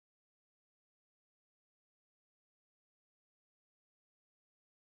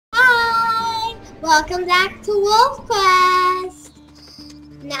Welcome back to Wolfquest.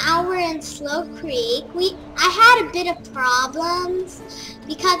 Now we're in Slow Creek. I had a bit of problems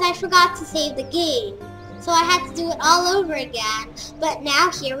because I forgot to save the game. So I had to do it all over again. But now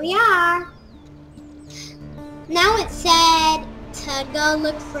here we are. Now it said to go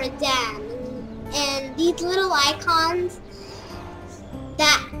look for a den. And these little icons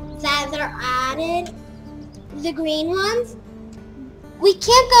that are added, the green ones, we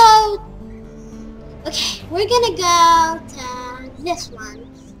can't go. Okay, we're gonna go to this one.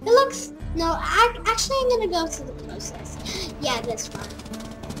 It looks, no, actually I'm gonna go to the closest. Yeah, this one.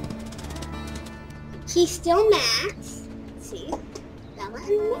 He's still Max. Let's see, Bella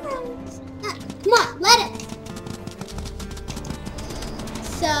and Max. Ah, come on, let it.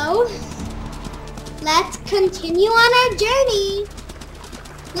 So, let's continue on our journey.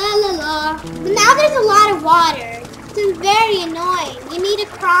 La la la. But now there's a lot of water. It's very annoying. You need to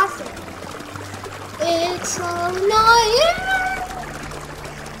cross it. It's so annoying.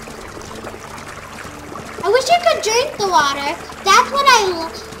 I wish you could drink the water. That's what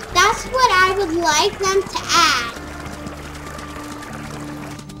I would like them to add.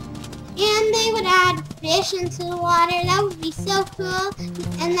 And they would add fish into the water. That would be so cool.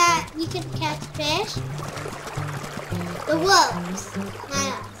 And that you could catch fish. The wolves, not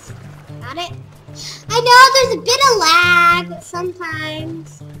us. Got it? I know there's a bit of lag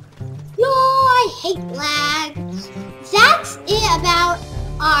sometimes. No, I hate lag. That's it about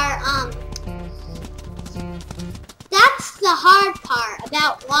our, that's the hard part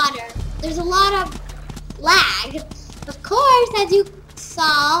about water. There's a lot of lag. Of course, as you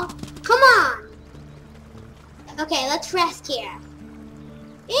saw. Come on. Okay, let's rest here.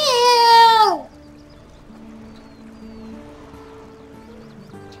 Ew.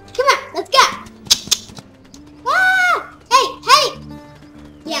 Come on, let's go. Ah! Hey!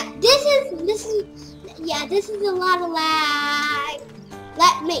 Yeah, this is a lot of lag.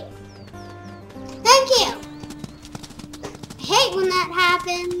 Let me. Thank you. I hate when that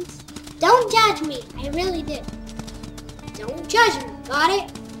happens. Don't judge me. I really do. Don't judge me. Got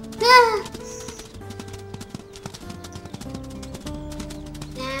it? Ah.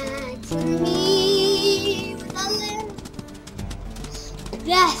 That's me with a little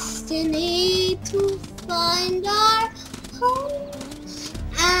destiny to find our home.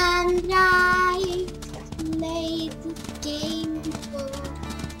 And I played this game before.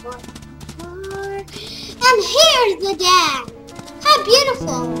 And here's the den. How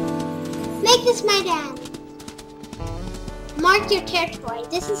beautiful. Make this my den. Mark your territory.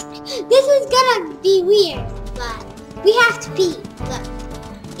 This is gonna be weird, but we have to pee. Look.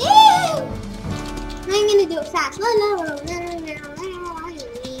 Ew. I'm gonna do it fast. La la la.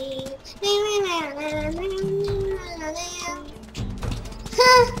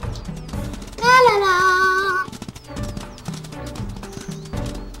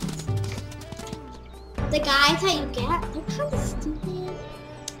 The guys that you get, they're kind of stupid.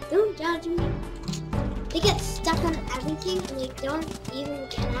 Don't judge me. They get stuck on everything and they don't even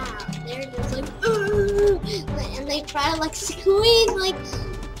get out. They're just like, ugh! And they try to like squeeze, like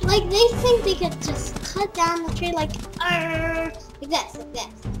they think they could just cut down the tree like this. Let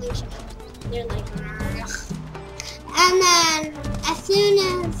me show you. They're like, ugh. And then as soon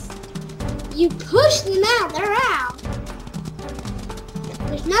as you push them out, they're out.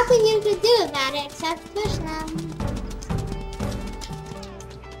 There's nothing you can do about it except push them.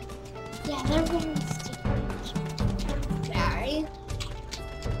 Yeah, they're very stupid. Sorry.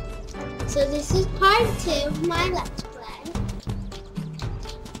 So this is part 2 of my Let's Play.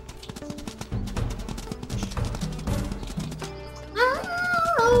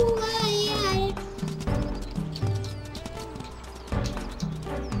 Oh, my God.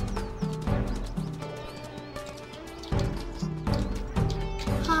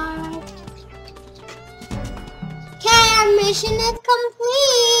 Mission is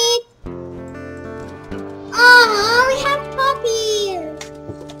complete. Oh, we have puppies.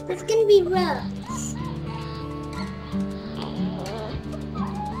 It's gonna be Rose.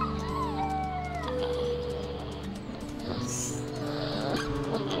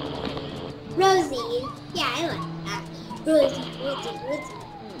 Rosie. Yeah, I like that. Rosie.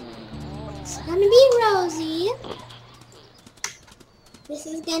 It's gonna be Rosie. This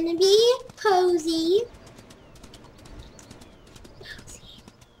is gonna be Posy.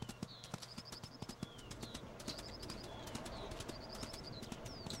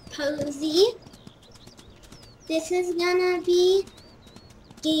 Posy. This is gonna be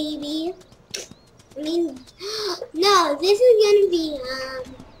Gaby. No, this is gonna be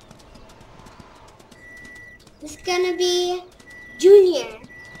This is gonna be Junior.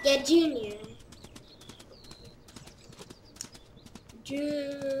 Yeah, Junior.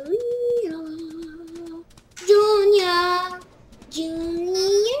 Junior, Junior,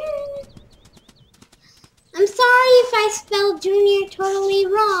 Junior. I'm sorry if I spelled Junior totally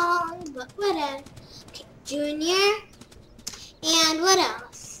wrong, but whatever. Okay, Junior. And what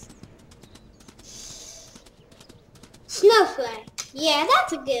else? Snowflake. Yeah,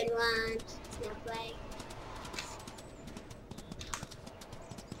 that's a good one. Snowflake.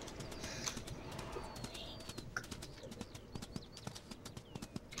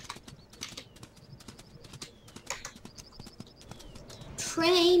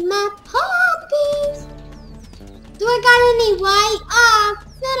 Train my puppies. Do I got any white?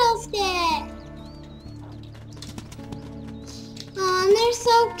 Fiddlestick. Oh, and they're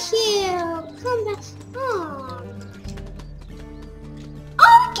so cute. Come back. Oh.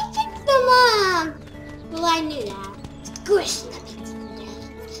 Oh, we can fix them up. Well, I knew that. Squish them.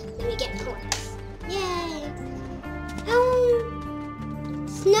 Let me get points. Yay.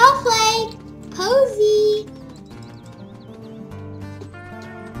 Snowflake. Posy.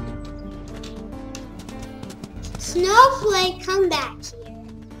 Snowflake, come back here.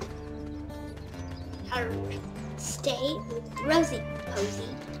 Stay with Rosie, Posy.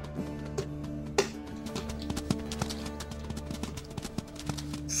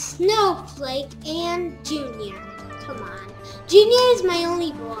 Snowflake and Junior. Come on. Junior is my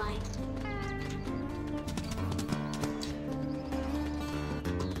only boy.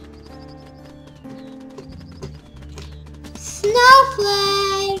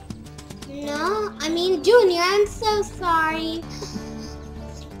 Snowflake! No, I mean Junior, I'm so sorry.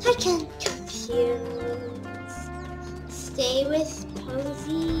 I can confuse. Stay with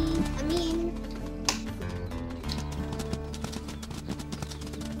Posy.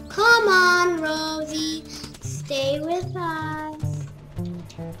 Come on, Rosie. Stay with us.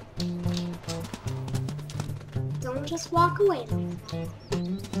 Don't just walk away.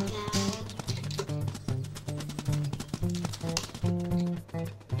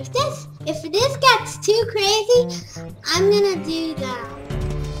 If this gets too crazy, I'm gonna do the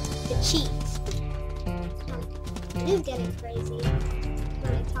cheats. It is getting crazy.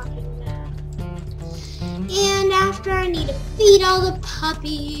 What am I talking about? And after I need to feed all the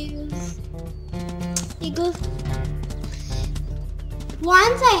puppies. It goes.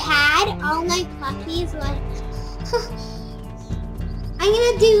 Once I had all my puppies, like I'm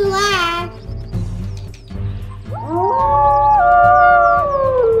gonna do lag.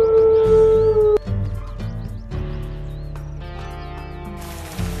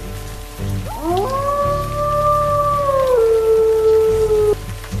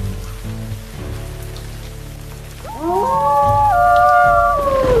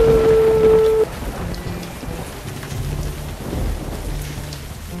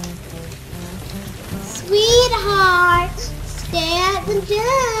 Sweetheart, stay at the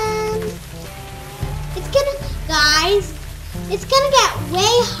gym. It's gonna get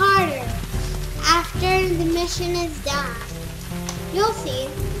way harder after the mission is done. You'll see.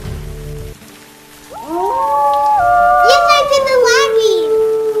 Yes, I did the lagging.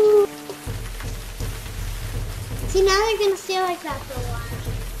 See, now they're gonna stay like that for a while.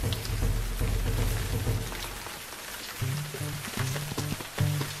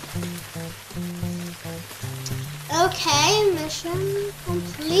 Okay, mission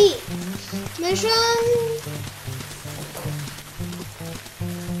complete. Mission.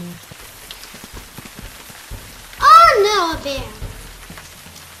 Oh no, a bear.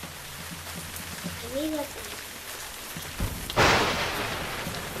 I need that thing.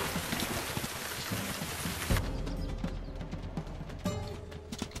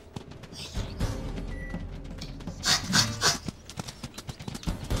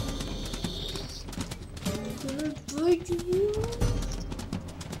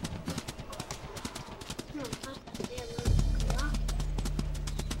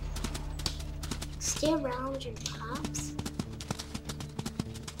 Stay around your pups.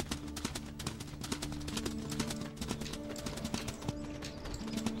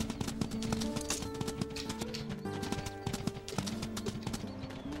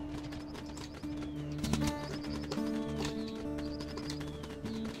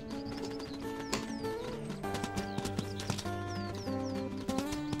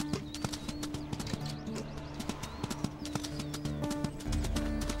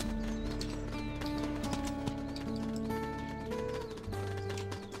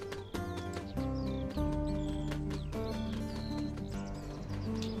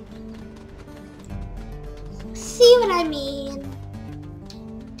 See what I mean?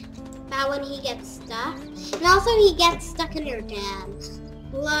 About when he gets stuck. And also he gets stuck in your dam.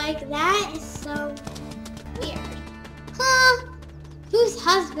 Like, that is so weird. Huh?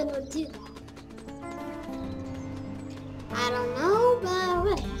 husband would do that? I don't know, but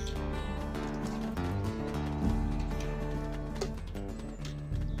whatever.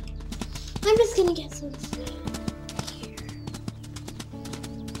 I'm just gonna get some food here.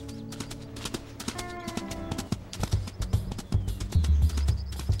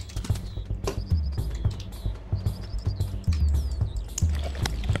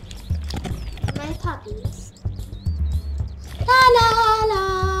 My puppies. La la la,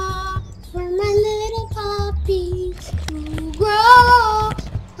 for my little puppies to grow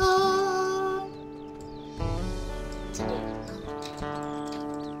up.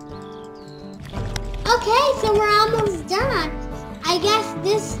 Okay, so we're almost done. I guess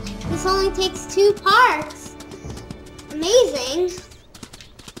this only takes 2 parts. Amazing.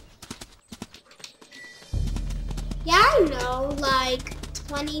 Yeah, I know, like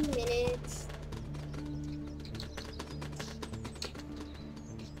 20 minutes.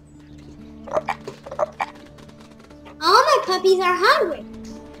 All my puppies are hungry.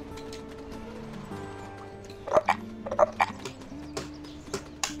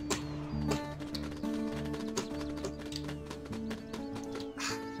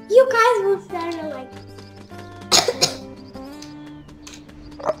 You guys will start to like.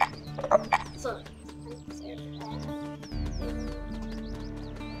 Sorry.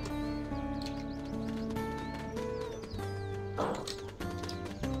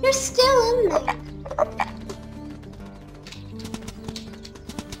 You're still in there.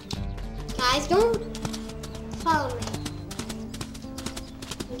 Guys, don't follow me.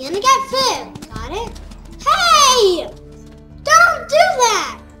 I'm gonna get food. Got it? Hey! Don't do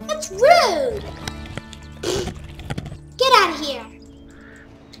that! That's rude! Get out of here.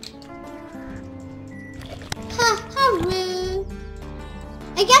 Huh, how rude.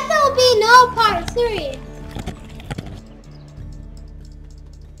 I guess there will be no part 3.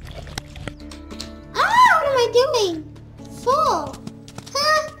 Ah, what am I doing? Full.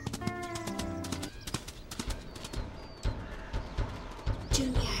 Huh?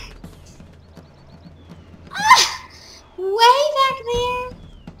 Junior. Ah! Way back there.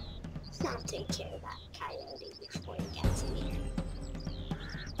 I'll take care of that coyote before he gets in here.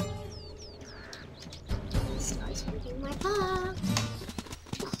 Starts hurting my paw.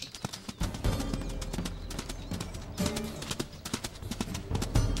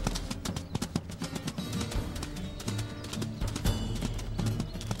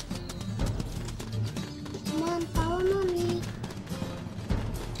 Come on, follow mommy.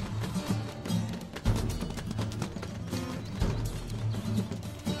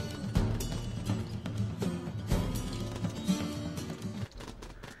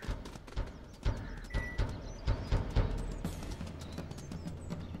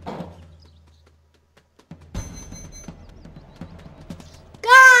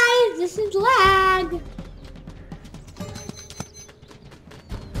 This is lag.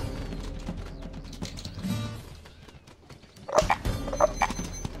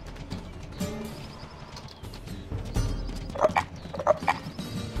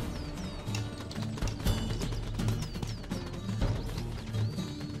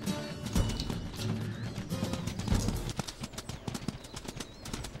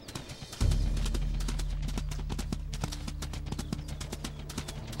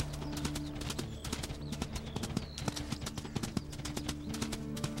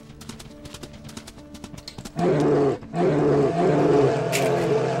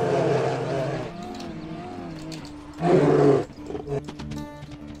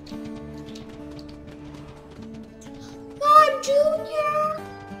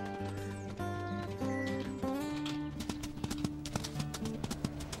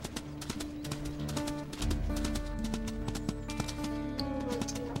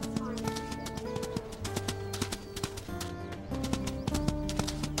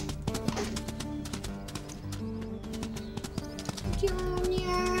 Junior,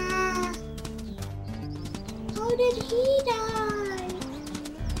 how did he die?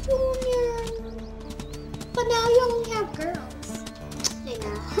 Junior, but now you only have girls. I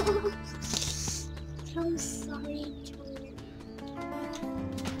know. I'm sorry, Junior.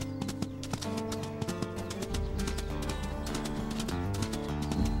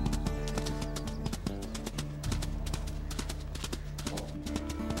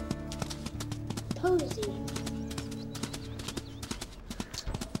 Posy.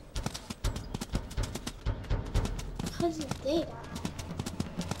 Because of data.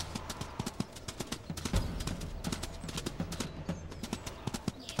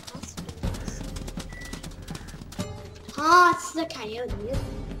 Yeah, that's nice. Oh, it's the coyote, isn't it?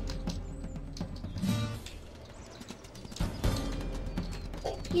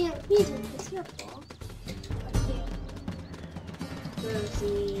 Please be careful. Okay.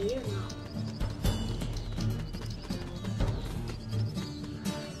 Rosie, you're not.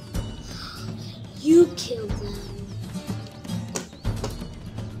 You killed them.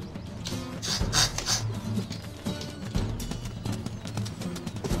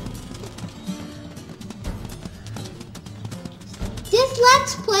 This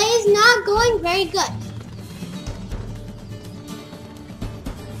Let's Play is not going very good.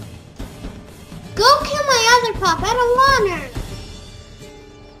 Go kill my other pup. I don't want her.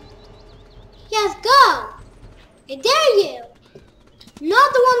 Yes, go. I dare you.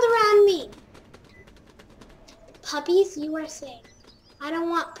 Not the ones around me. Puppies, you are safe. I don't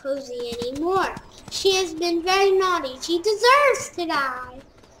want Posy anymore. She has been very naughty. She deserves to die.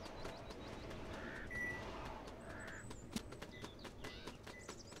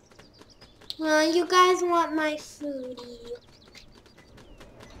 You guys want my foodie.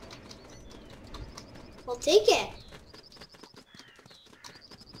 I'll take it.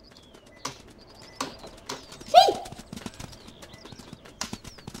 Hey!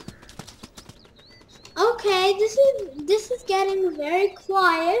 Okay, this is getting very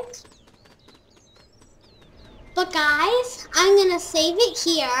quiet. But guys, I'm gonna save it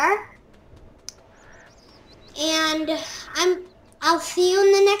here. And I'll see you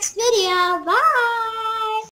in the next video. Bye!